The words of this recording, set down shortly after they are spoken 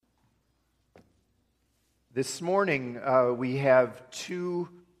This morning, we have two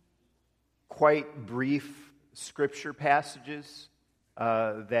quite brief scripture passages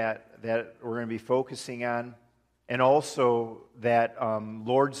that we're going to be focusing on, and also that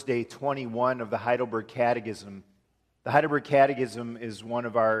Lord's Day 21 of the Heidelberg Catechism. The Heidelberg Catechism is one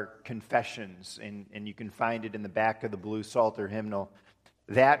of our confessions, and you can find it in the back of the Blue Psalter hymnal.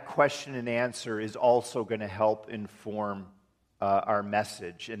 That question and answer is also going to help inform our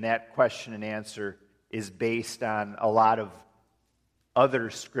message, and that question and answer is based on a lot of other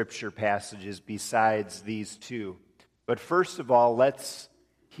scripture passages besides these two. But first of all, let's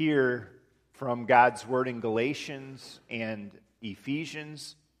hear from God's word in Galatians and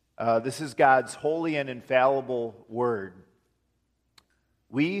Ephesians. This is God's holy and infallible word.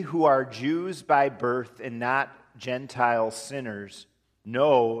 We who are Jews by birth and not Gentile sinners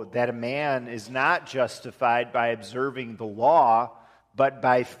know that a man is not justified by observing the law, but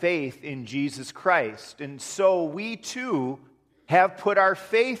by faith in Jesus Christ. And so we too have put our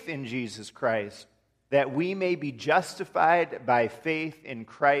faith in Jesus Christ, that we may be justified by faith in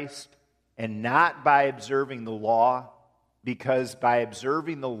Christ and not by observing the law, because by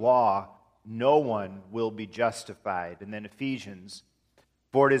observing the law, no one will be justified. And then Ephesians,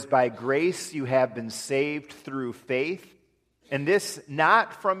 for it is by grace you have been saved through faith, and this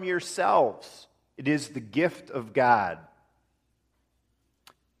not from yourselves. It is the gift of God.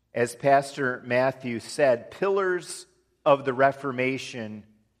 As Pastor Matthew said, Pillars of the Reformation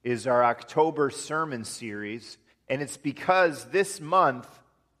is our October sermon series, and it's because this month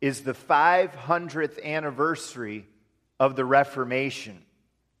is the 500th anniversary of the Reformation.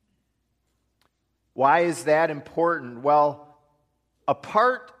 Why is that important? Well,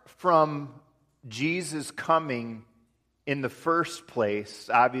 apart from Jesus coming in the first place,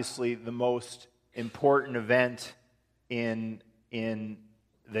 obviously the most important event in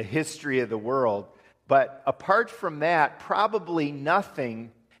the history of the world, but apart from that, probably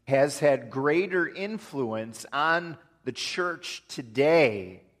nothing has had greater influence on the church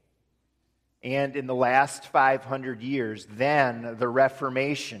today and in the last 500 years than the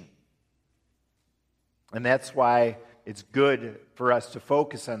Reformation. And that's why it's good for us to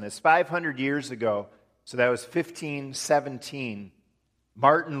focus on this. 500 years ago, so that was 1517,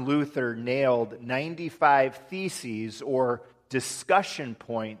 Martin Luther nailed 95 theses or discussion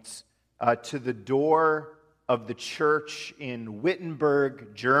points to the door of the church in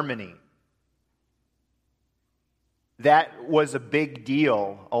Wittenberg, Germany. That was a big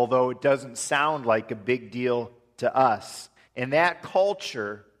deal, although it doesn't sound like a big deal to us. In that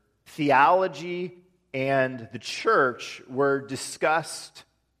culture, theology and the church were discussed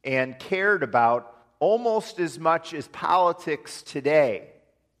and cared about almost as much as politics today.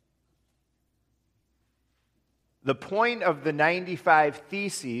 The point of the 95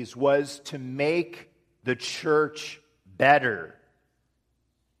 Theses was to make the church better.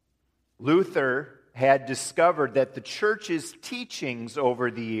 Luther had discovered that the church's teachings over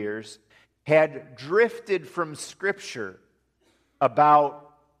the years had drifted from Scripture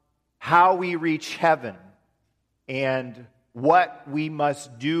about how we reach heaven and what we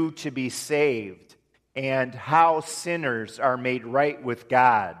must do to be saved and how sinners are made right with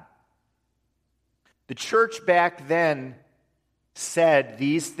God. The church back then said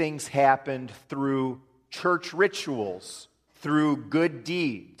these things happened through church rituals, through good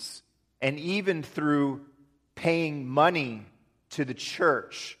deeds, and even through paying money to the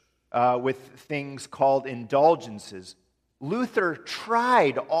church with things called indulgences. Luther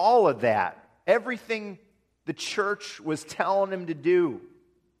tried all of that, everything the church was telling him to do.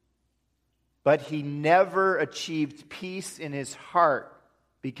 But he never achieved peace in his heart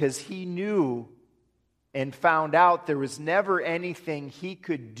because he knew and found out there was never anything he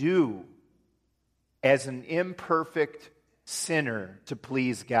could do as an imperfect sinner to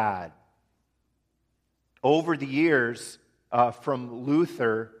please God. Over the years, from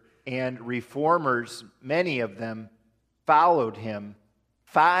Luther and reformers, many of them followed him,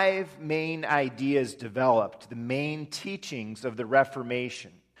 5 main ideas developed, the main teachings of the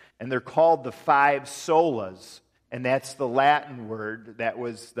Reformation. And they're called the 5 solas. And that's the Latin word that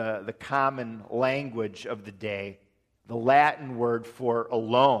was the common language of the day, the Latin word for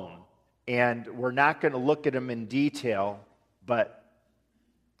alone. And we're not going to look at them in detail, but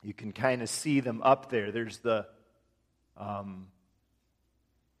you can kind of see them up there. There's the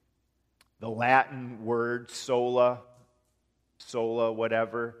Latin word sola,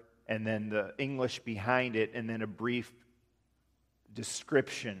 whatever, and then the English behind it, and then a brief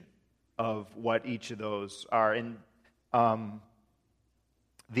description of what each of those are. And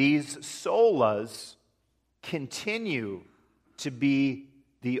these solas continue to be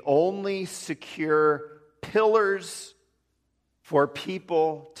the only secure pillars for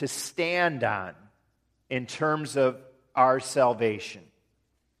people to stand on in terms of our salvation.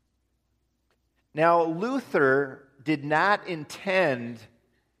 Now, Luther did not intend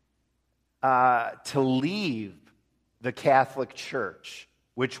to leave the Catholic Church,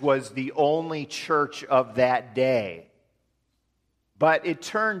 which was the only church of that day. But it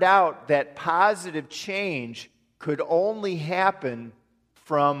turned out that positive change could only happen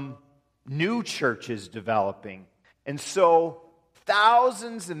from new churches developing. And so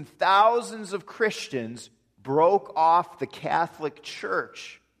thousands and thousands of Christians broke off the Catholic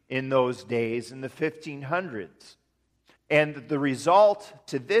Church in those days, in the 1500s. And the result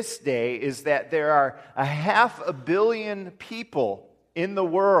to this day is that there are 500 million people in the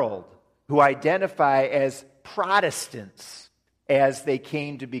world who identify as Protestants, as they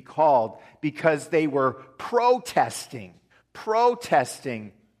came to be called, because they were protesting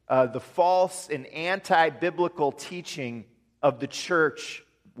the false and anti-biblical teaching of the church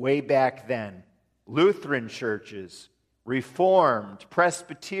way back then. Lutheran churches, Reformed,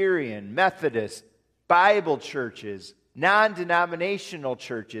 Presbyterian, Methodist, Bible churches, non-denominational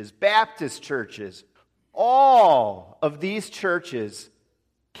churches, Baptist churches, all of these churches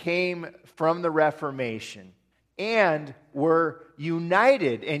came from the Reformation and were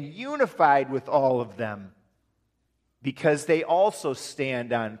united and unified with all of them because they also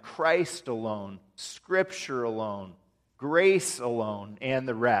stand on Christ alone, Scripture alone, grace alone, and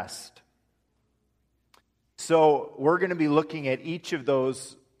the rest. So we're going to be looking at each of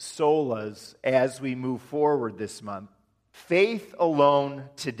those solas as we move forward this month. Faith alone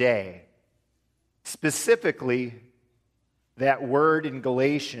today. Specifically, that word in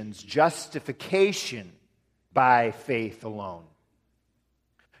Galatians, justification by faith alone.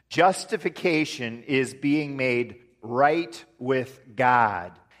 Justification is being made right with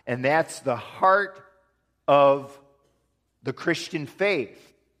God. And that's the heart of the Christian faith.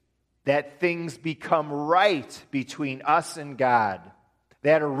 That things become right between us and God.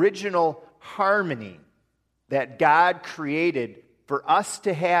 That original harmony that God created for us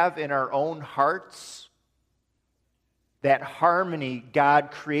to have in our own hearts. That harmony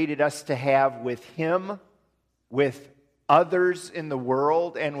God created us to have with Him, with others in the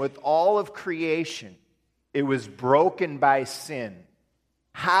world, and with all of creation. It was broken by sin.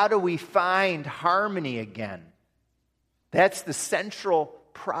 How do we find harmony again? That's the central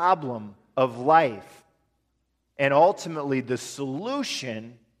problem of life. And ultimately, the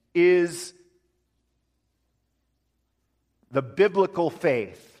solution is the biblical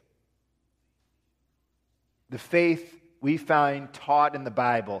faith. The faith we find taught in the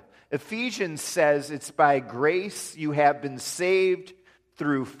Bible. Ephesians says it's by grace you have been saved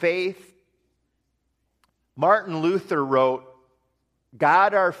through faith. Martin Luther wrote,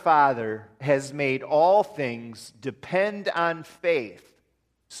 God our Father has made all things depend on faith,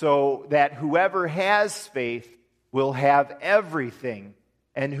 so that whoever has faith will have everything,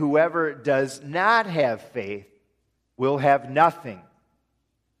 and whoever does not have faith will have nothing.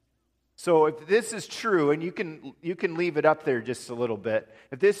 So if this is true, and you can leave it up there just a little bit.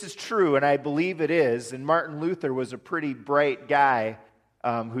 If this is true, and I believe it is, and Martin Luther was a pretty bright guy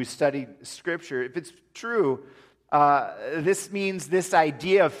who studied Scripture. If it's true, this means this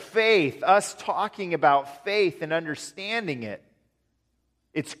idea of faith, us talking about faith and understanding it,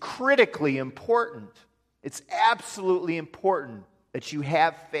 it's critically important. It's absolutely important that you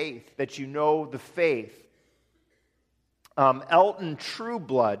have faith, that you know the faith. Elton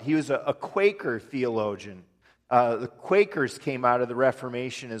Trueblood, he was a Quaker theologian. The Quakers came out of the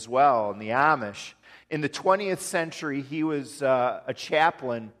Reformation as well, and the Amish. In the 20th century, he was a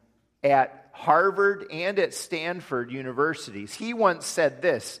chaplain at Harvard and at Stanford universities. He once said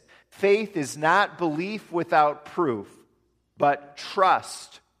this, faith is not belief without proof, but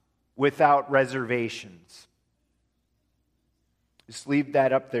trust without reservations. Just leave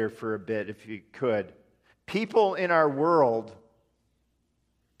that up there for a bit if you could. People in our world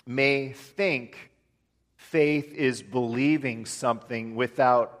may think faith is believing something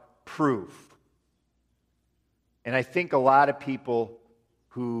without proof. And I think a lot of people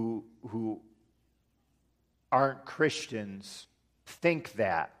who aren't Christians think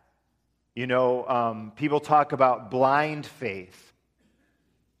that. You know, people talk about blind faith.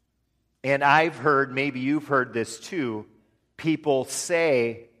 And I've heard, maybe you've heard this too, people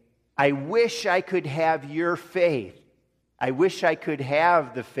say, I wish I could have your faith. I wish I could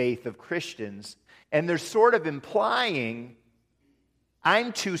have the faith of Christians. And they're sort of implying,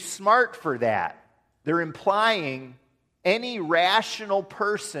 I'm too smart for that. They're implying any rational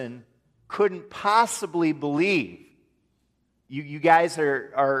person couldn't possibly believe. You guys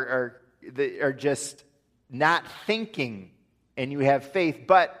are just not thinking and you have faith.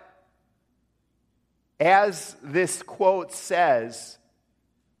 But as this quote says,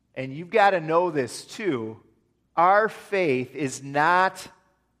 and you've got to know this too, our faith is not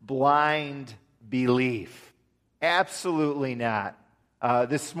blind belief. Absolutely not.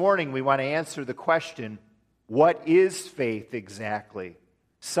 This morning we want to answer the question, what is faith exactly?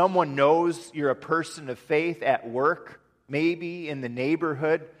 Someone knows you're a person of faith at work, maybe in the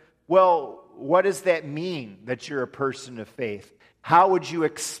neighborhood. Well, what does that mean that you're a person of faith? How would you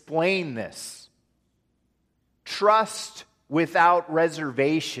explain this? Trust without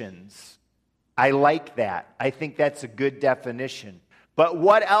reservations. I like that. I think that's a good definition. But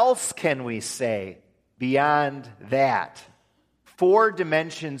what else can we say beyond that? 4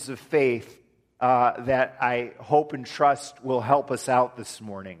 dimensions of faith that I hope and trust will help us out this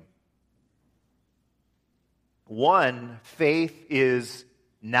morning. 1, faith is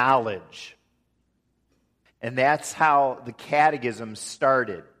knowledge. And that's how the catechism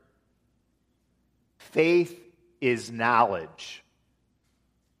started. Faith is knowledge,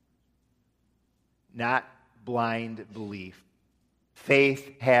 not blind belief.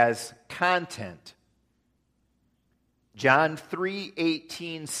 Faith has content. John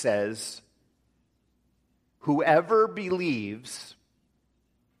 3:18 says, whoever believes,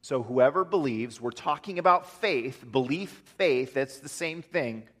 so whoever believes, we're talking about faith, belief, faith, that's the same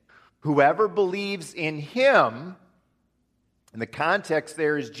thing. Whoever believes in him, and the context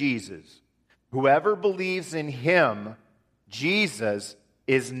there is Jesus. Whoever believes in him, Jesus,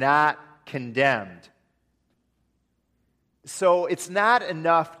 is not condemned. So it's not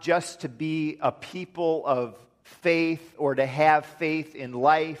enough just to be a people of faith or to have faith in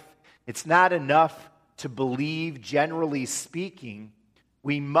life. It's not enough to believe, generally speaking.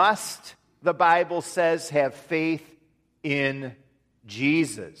 We must, the Bible says, have faith in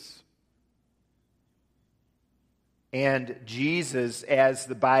Jesus. And Jesus, as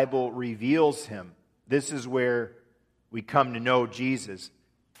the Bible reveals him, this is where we come to know Jesus.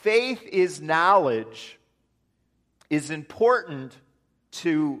 Faith is knowledge is important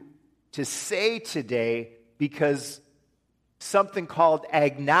to say today because something called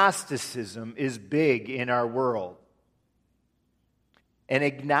agnosticism is big in our world. An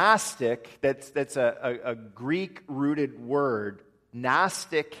agnostic, that's a Greek-rooted word.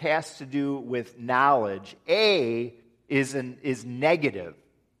 Gnostic has to do with knowledge. Is negative.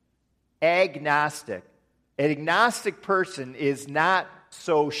 Agnostic. An agnostic person is not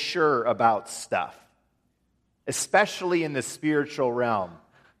so sure about stuff, especially in the spiritual realm.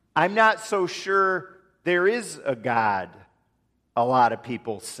 I'm not so sure there is a God, a lot of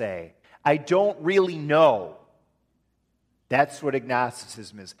people say. I don't really know. That's what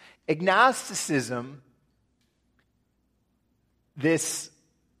agnosticism is. Agnosticism, this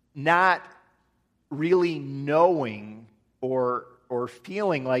not really knowing or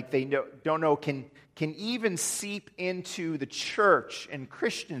feeling like they don't know can even seep into the church and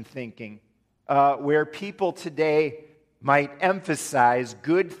Christian thinking, where people today might emphasize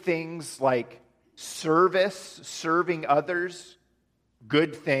good things like service, serving others,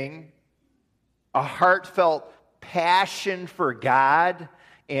 good thing, a heartfelt passion for God,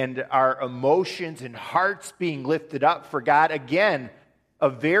 and our emotions and hearts being lifted up for God. Again, a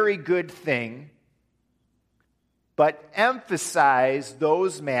very good thing. But emphasize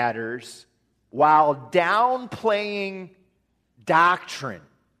those matters while downplaying doctrine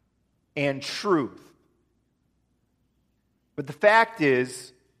and truth. But the fact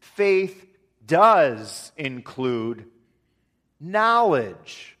is, faith does include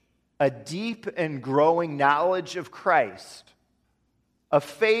knowledge, a deep and growing knowledge of Christ. A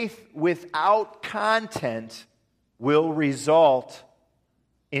faith without content will result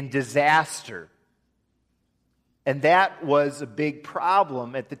in disaster. And that was a big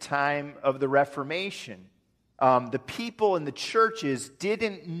problem at the time of the Reformation. The people in the churches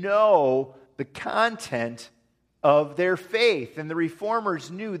didn't know the content of their faith. And the reformers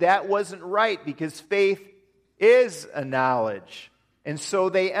knew that wasn't right because faith is a knowledge. And so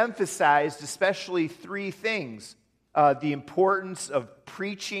they emphasized especially 3 things. The importance of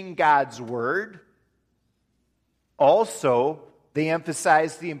preaching God's word. Also, they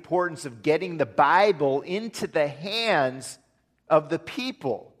emphasized the importance of getting the Bible into the hands of the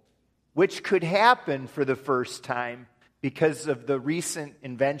people, which could happen for the first time because of the recent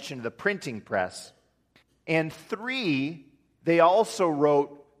invention of the printing press. And 3, they also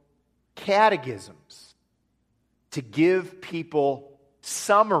wrote catechisms to give people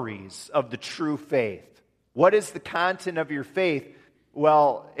summaries of the true faith. What is the content of your faith?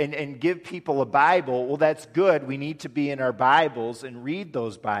 Well, and give people a Bible. Well, that's good. We need to be in our Bibles and read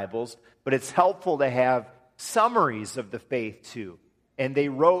those Bibles. But it's helpful to have summaries of the faith too. And they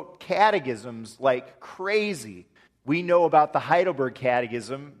wrote catechisms like crazy. We know about the Heidelberg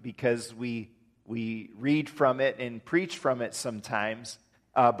Catechism because we read from it and preach from it sometimes.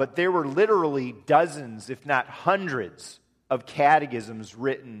 But there were literally dozens, if not hundreds, of catechisms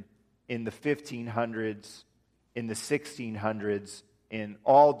written in the 1500s, in the 1600s, in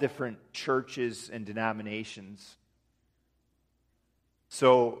all different churches and denominations.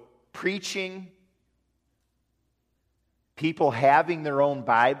 So preaching, people having their own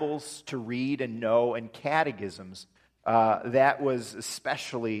Bibles to read and know, and catechisms, that was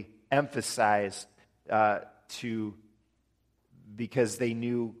especially emphasized because they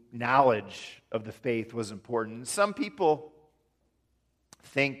knew knowledge of the faith was important. And some people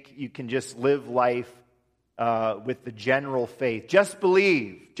think you can just live life with the general faith. Just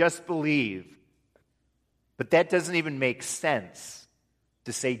believe, just believe. But that doesn't even make sense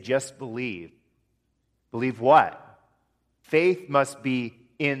to say just believe. Believe what? Faith must be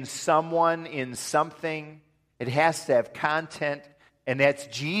in someone, in something. It has to have content, and that's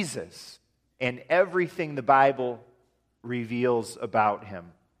Jesus and everything the Bible reveals about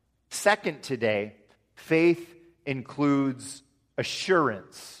him. Second today, faith includes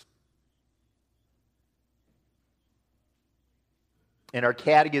assurance. And our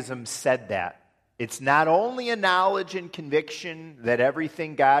catechism said that. It's not only a knowledge and conviction that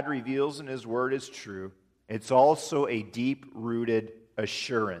everything God reveals in his word is true, it's also a deep-rooted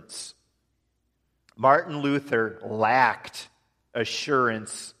assurance. Martin Luther lacked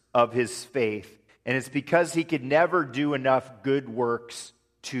assurance of his faith, and it's because he could never do enough good works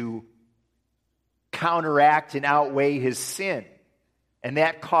to counteract and outweigh his sin. And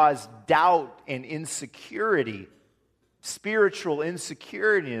that caused doubt and insecurity, spiritual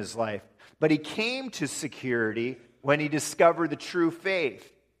insecurity in his life. But he came to security when he discovered the true faith.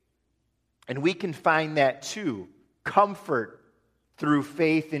 And we can find that too, comfort through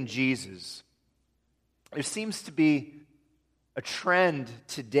faith in Jesus. There seems to be a trend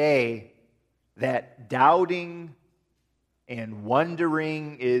today that doubting and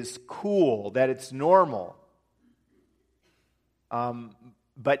wondering is cool, that it's normal.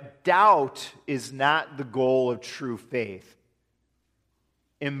 But doubt is not the goal of true faith.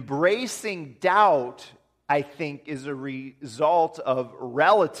 Embracing doubt, I think, is a result of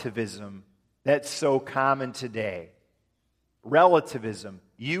relativism that's so common today. Relativism.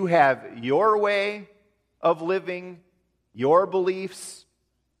 You have your way of living, your beliefs.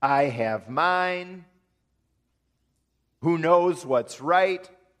 I have mine. Who knows what's right?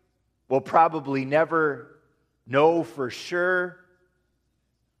 We'll probably never know for sure.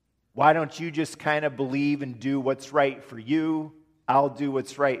 Why don't you just kind of believe and do what's right for you? I'll do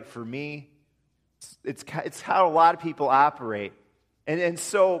what's right for me. It's how a lot of people operate. And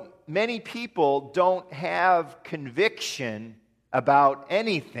so many people don't have conviction about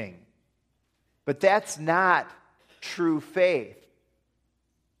anything. But that's not true faith.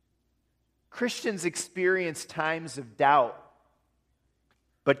 Christians experience times of doubt,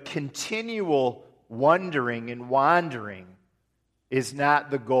 but continual wondering and wandering is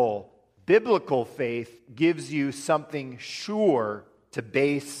not the goal. Biblical faith gives you something sure to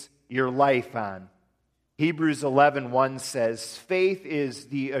base your life on. Hebrews 11:1 says, "Faith is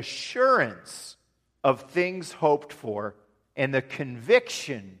the assurance of things hoped for and the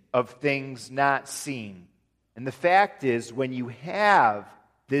conviction of things not seen." And the fact is, when you have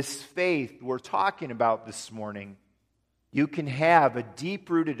this faith we're talking about this morning, you can have a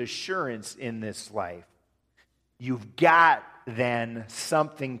deep-rooted assurance in this life. You've got then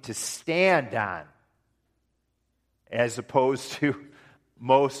something to stand on, as opposed to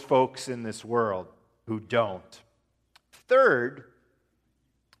most folks in this world who don't. Third,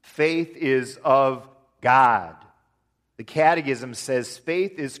 faith is of God. The Catechism says,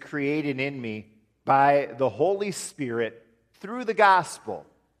 faith is created in me by the Holy Spirit through the gospel.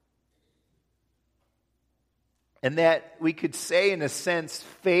 And that we could say, in a sense,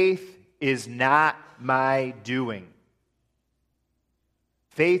 faith is not my doing.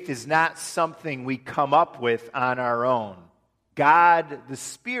 Faith is not something we come up with on our own. God, the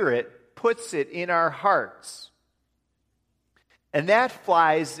Spirit, puts it in our hearts. And that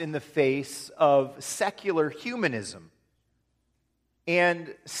flies in the face of secular humanism.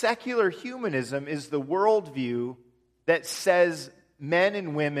 And secular humanism is the worldview that says men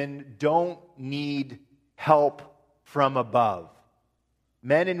and women don't need help from above.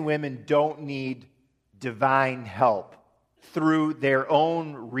 Men and women don't need divine help. Through their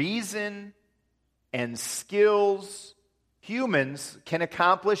own reason and skills, humans can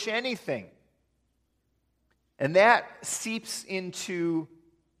accomplish anything. And that seeps into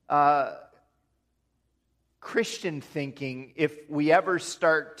Christian thinking if we ever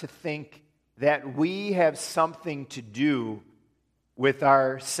start to think that we have something to do with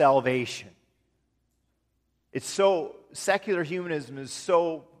our salvation. Secular humanism is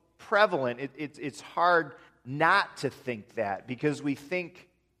so prevalent, it's hard not to think that, because we think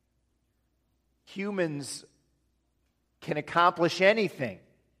humans can accomplish anything.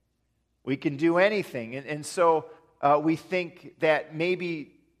 We can do anything. And so we think that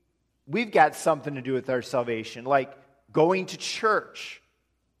maybe we've got something to do with our salvation, like going to church,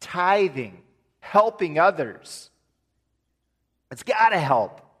 tithing, helping others. It's got to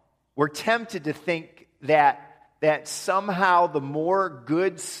help. We're tempted to think that somehow the more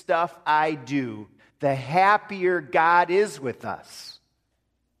good stuff I do, the happier God is with us.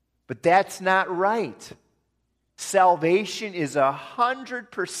 But that's not right. Salvation is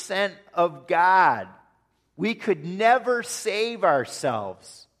 100% of God. We could never save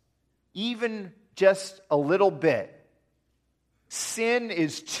ourselves, even just a little bit. Sin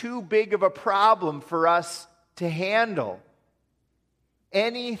is too big of a problem for us to handle.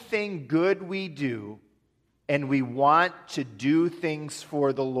 Anything good we do, and we want to do things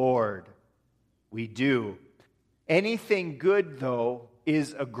for the Lord, we do. Anything good, though,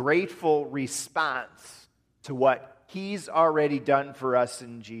 is a grateful response to what He's already done for us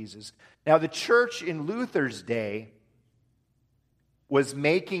in Jesus. Now, the church in Luther's day was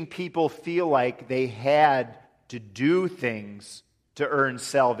making people feel like they had to do things to earn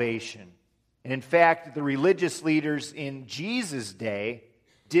salvation. And in fact, the religious leaders in Jesus' day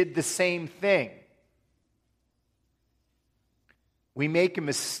did the same thing. We make a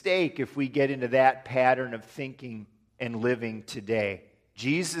mistake if we get into that pattern of thinking and living today.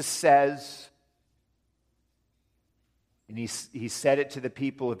 Jesus says, and he said it to the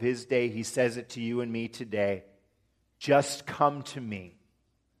people of His day, He says it to you and me today, just come to me.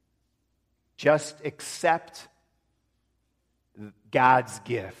 Just accept God's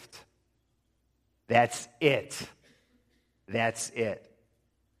gift. That's it. That's it.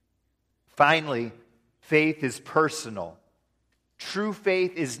 Finally, faith is personal. True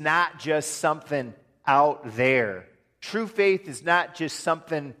faith is not just something out there. True faith is not just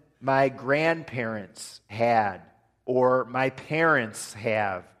something my grandparents had or my parents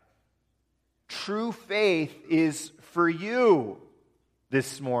have. True faith is for you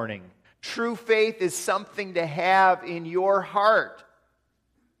this morning. True faith is something to have in your heart.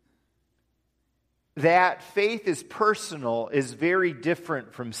 That faith is personal is very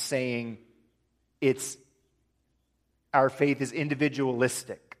different from saying our faith is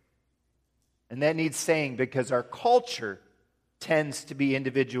individualistic. And that needs saying because our culture tends to be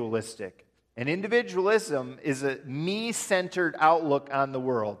individualistic. And individualism is a me-centered outlook on the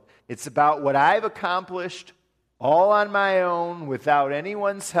world. It's about what I've accomplished all on my own without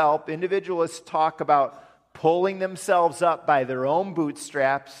anyone's help. Individualists talk about pulling themselves up by their own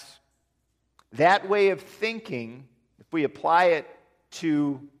bootstraps. That way of thinking, if we apply it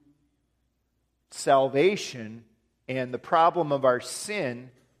to salvation and the problem of our sin,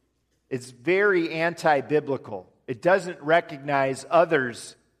 is very anti-biblical. It doesn't recognize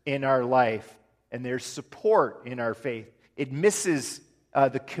others in our life and their support in our faith. It misses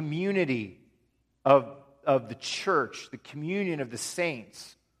the community of the church, the communion of the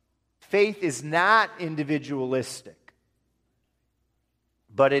saints. Faith is not individualistic,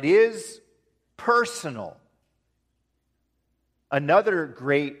 but it is personal. Another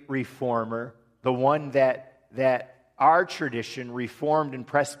great reformer, the one that our tradition, Reformed and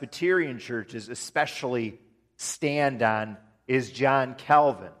Presbyterian churches especially stand on, is John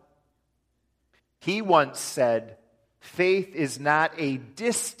Calvin. He once said, faith is not a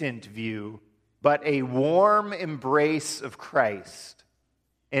distant view, but a warm embrace of Christ.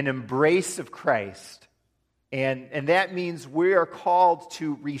 An embrace of Christ. And that means we are called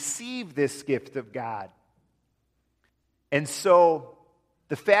to receive this gift of God. And so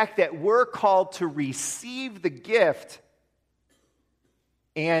the fact that we're called to receive the gift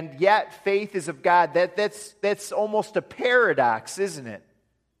and yet faith is of God, that's almost a paradox, isn't it?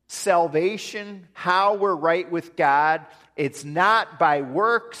 Salvation, how we're right with God, it's not by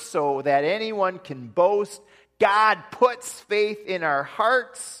works so that anyone can boast. God puts faith in our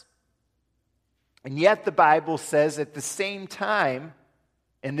hearts. And yet the Bible says at the same time,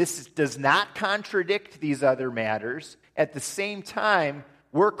 and this does not contradict these other matters, at the same time,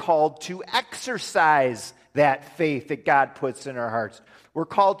 we're called to exercise that faith that God puts in our hearts. We're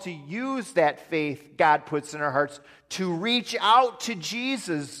called to use that faith God puts in our hearts to reach out to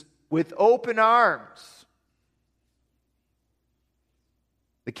Jesus with open arms.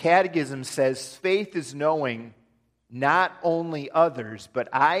 The Catechism says faith is knowing not only others, but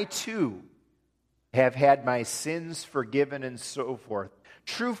I too have had my sins forgiven, and so forth.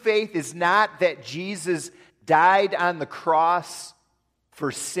 True faith is not that Jesus died on the cross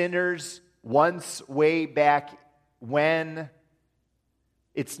for sinners once way back when.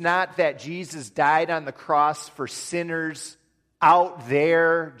 It's not that Jesus died on the cross for sinners out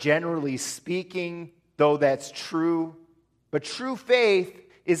there, generally speaking, though that's true. But true faith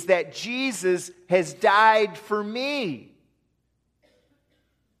is that Jesus has died for me.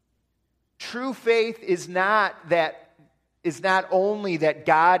 True faith is not only that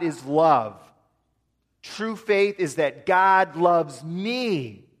God is love. True faith is that God loves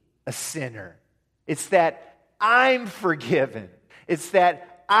me, a sinner. It's that I'm forgiven. It's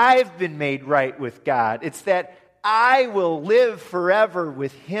that I've been made right with God. It's that I will live forever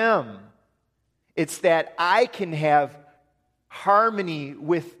with Him. It's that I can have harmony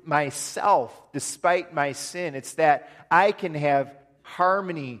with myself despite my sin. It's that I can have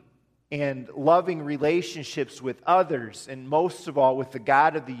harmony and loving relationships with others, and most of all with the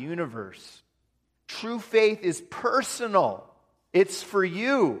God of the universe. True faith is personal. It's for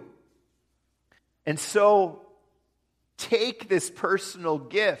you. And so, take this personal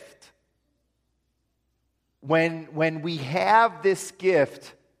gift. When we have this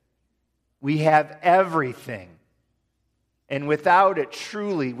gift, we have everything. And without it,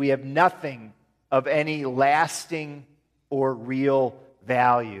 truly, we have nothing of any lasting or real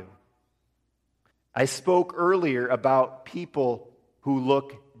value. I spoke earlier about people who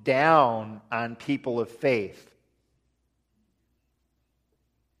look down on people of faith.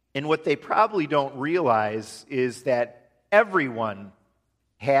 And what they probably don't realize is that everyone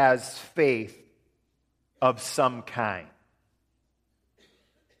has faith of some kind.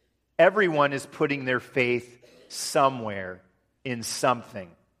 Everyone is putting their faith somewhere in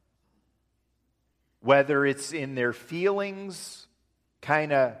something. Whether it's in their feelings,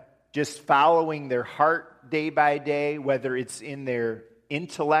 kind of just following their heart day by day, whether it's in their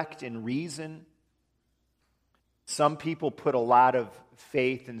intellect and reason. Some people put a lot of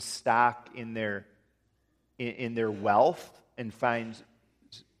faith and stock in their wealth and find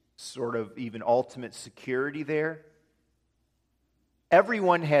sort of even ultimate security there.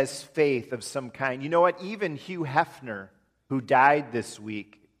 Everyone has faith of some kind. You know what? Even Hugh Hefner, who died this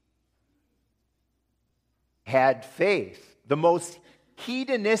week, had faith. The most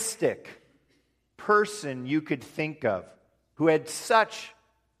hedonistic person you could think of, who had such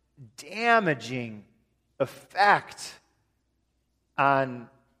damaging effect on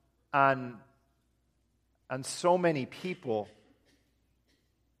so many people,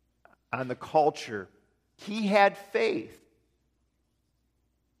 on the culture. He had faith.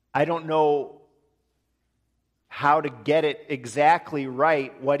 I don't know how to get it exactly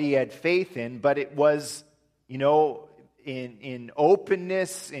right, what he had faith in, but it was, in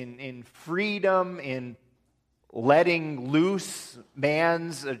openness, in freedom, in letting loose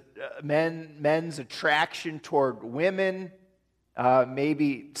men's attraction toward women.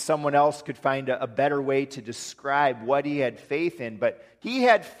 Maybe someone else could find a better way to describe what he had faith in. But he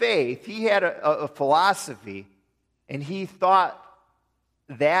had faith, he had a philosophy, and he thought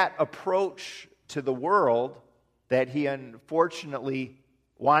that approach to the world that he unfortunately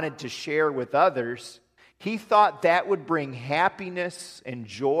wanted to share with others, he thought that would bring happiness and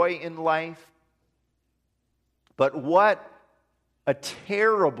joy in life. But what a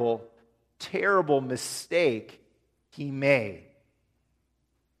terrible, terrible mistake he made.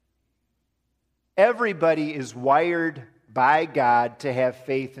 Everybody is wired by God to have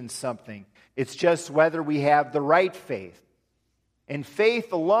faith in something. It's just whether we have the right faith. And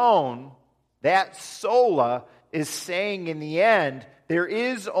faith alone, that sola, is saying in the end, there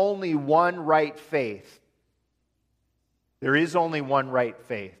is only one right faith. There is only one right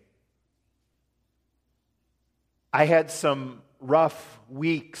faith. I had some rough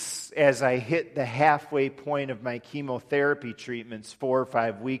weeks as I hit the halfway point of my chemotherapy treatments 4 or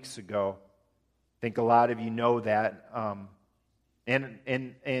 5 weeks ago. I think a lot of you know that. And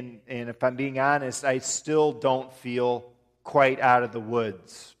if I'm being honest, I still don't feel quite out of the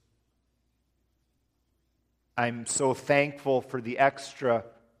woods. I'm so thankful for the extra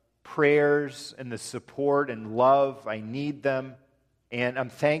prayers and the support and love. I need them. And I'm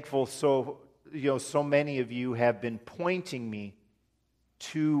thankful so many of you have been pointing me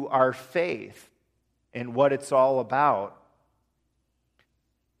to our faith and what it's all about.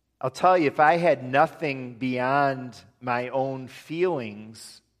 I'll tell you, if I had nothing beyond my own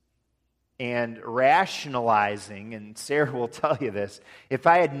feelings and rationalizing, and Sarah will tell you this, if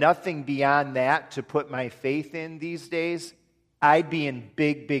I had nothing beyond that to put my faith in these days, I'd be in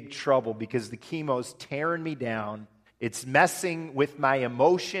big, big trouble because the chemo's tearing me down. It's messing with my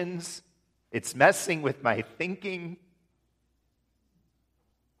emotions. It's messing with my thinking.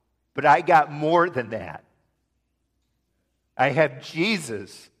 But I got more than that. I have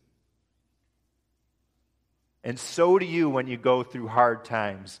Jesus. And so do you when you go through hard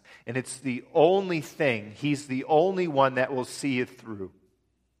times. And it's the only thing, He's the only one that will see you through.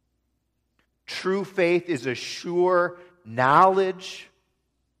 True faith is a sure knowledge.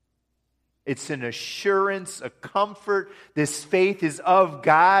 It's an assurance, a comfort. This faith is of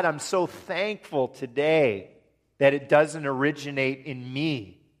God. I'm so thankful today that it doesn't originate in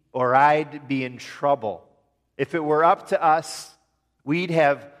me, or I'd be in trouble. If it were up to us, we'd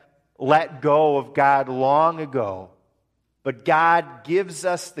have let go of God long ago. But God gives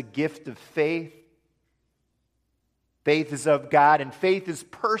us the gift of faith. Faith is of God, and faith is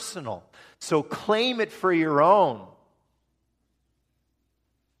personal. So claim it for your own.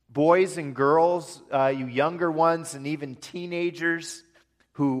 Boys and girls, you younger ones, and even teenagers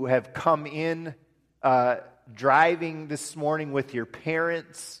who have come in driving this morning with your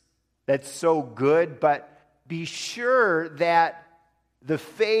parents, that's so good. But be sure that the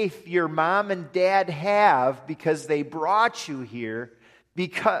faith your mom and dad have, because they brought you here,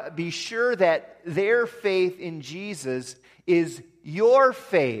 be sure that their faith in Jesus is your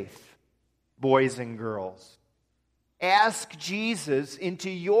faith, boys and girls. Ask Jesus into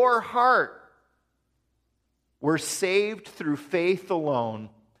your heart. We're saved through faith alone.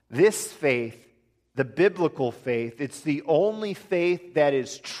 This faith, the biblical faith, it's the only faith that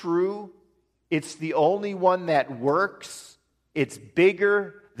is true. It's the only one that works. It's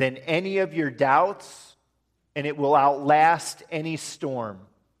bigger than any of your doubts, and it will outlast any storm.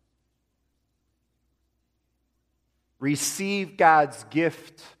 Receive God's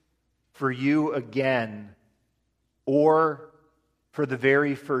gift for you again, or for the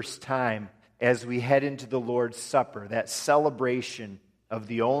very first time as we head into the Lord's Supper, that celebration of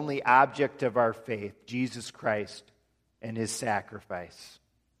the only object of our faith, Jesus Christ and His sacrifice.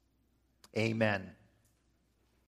 Amen.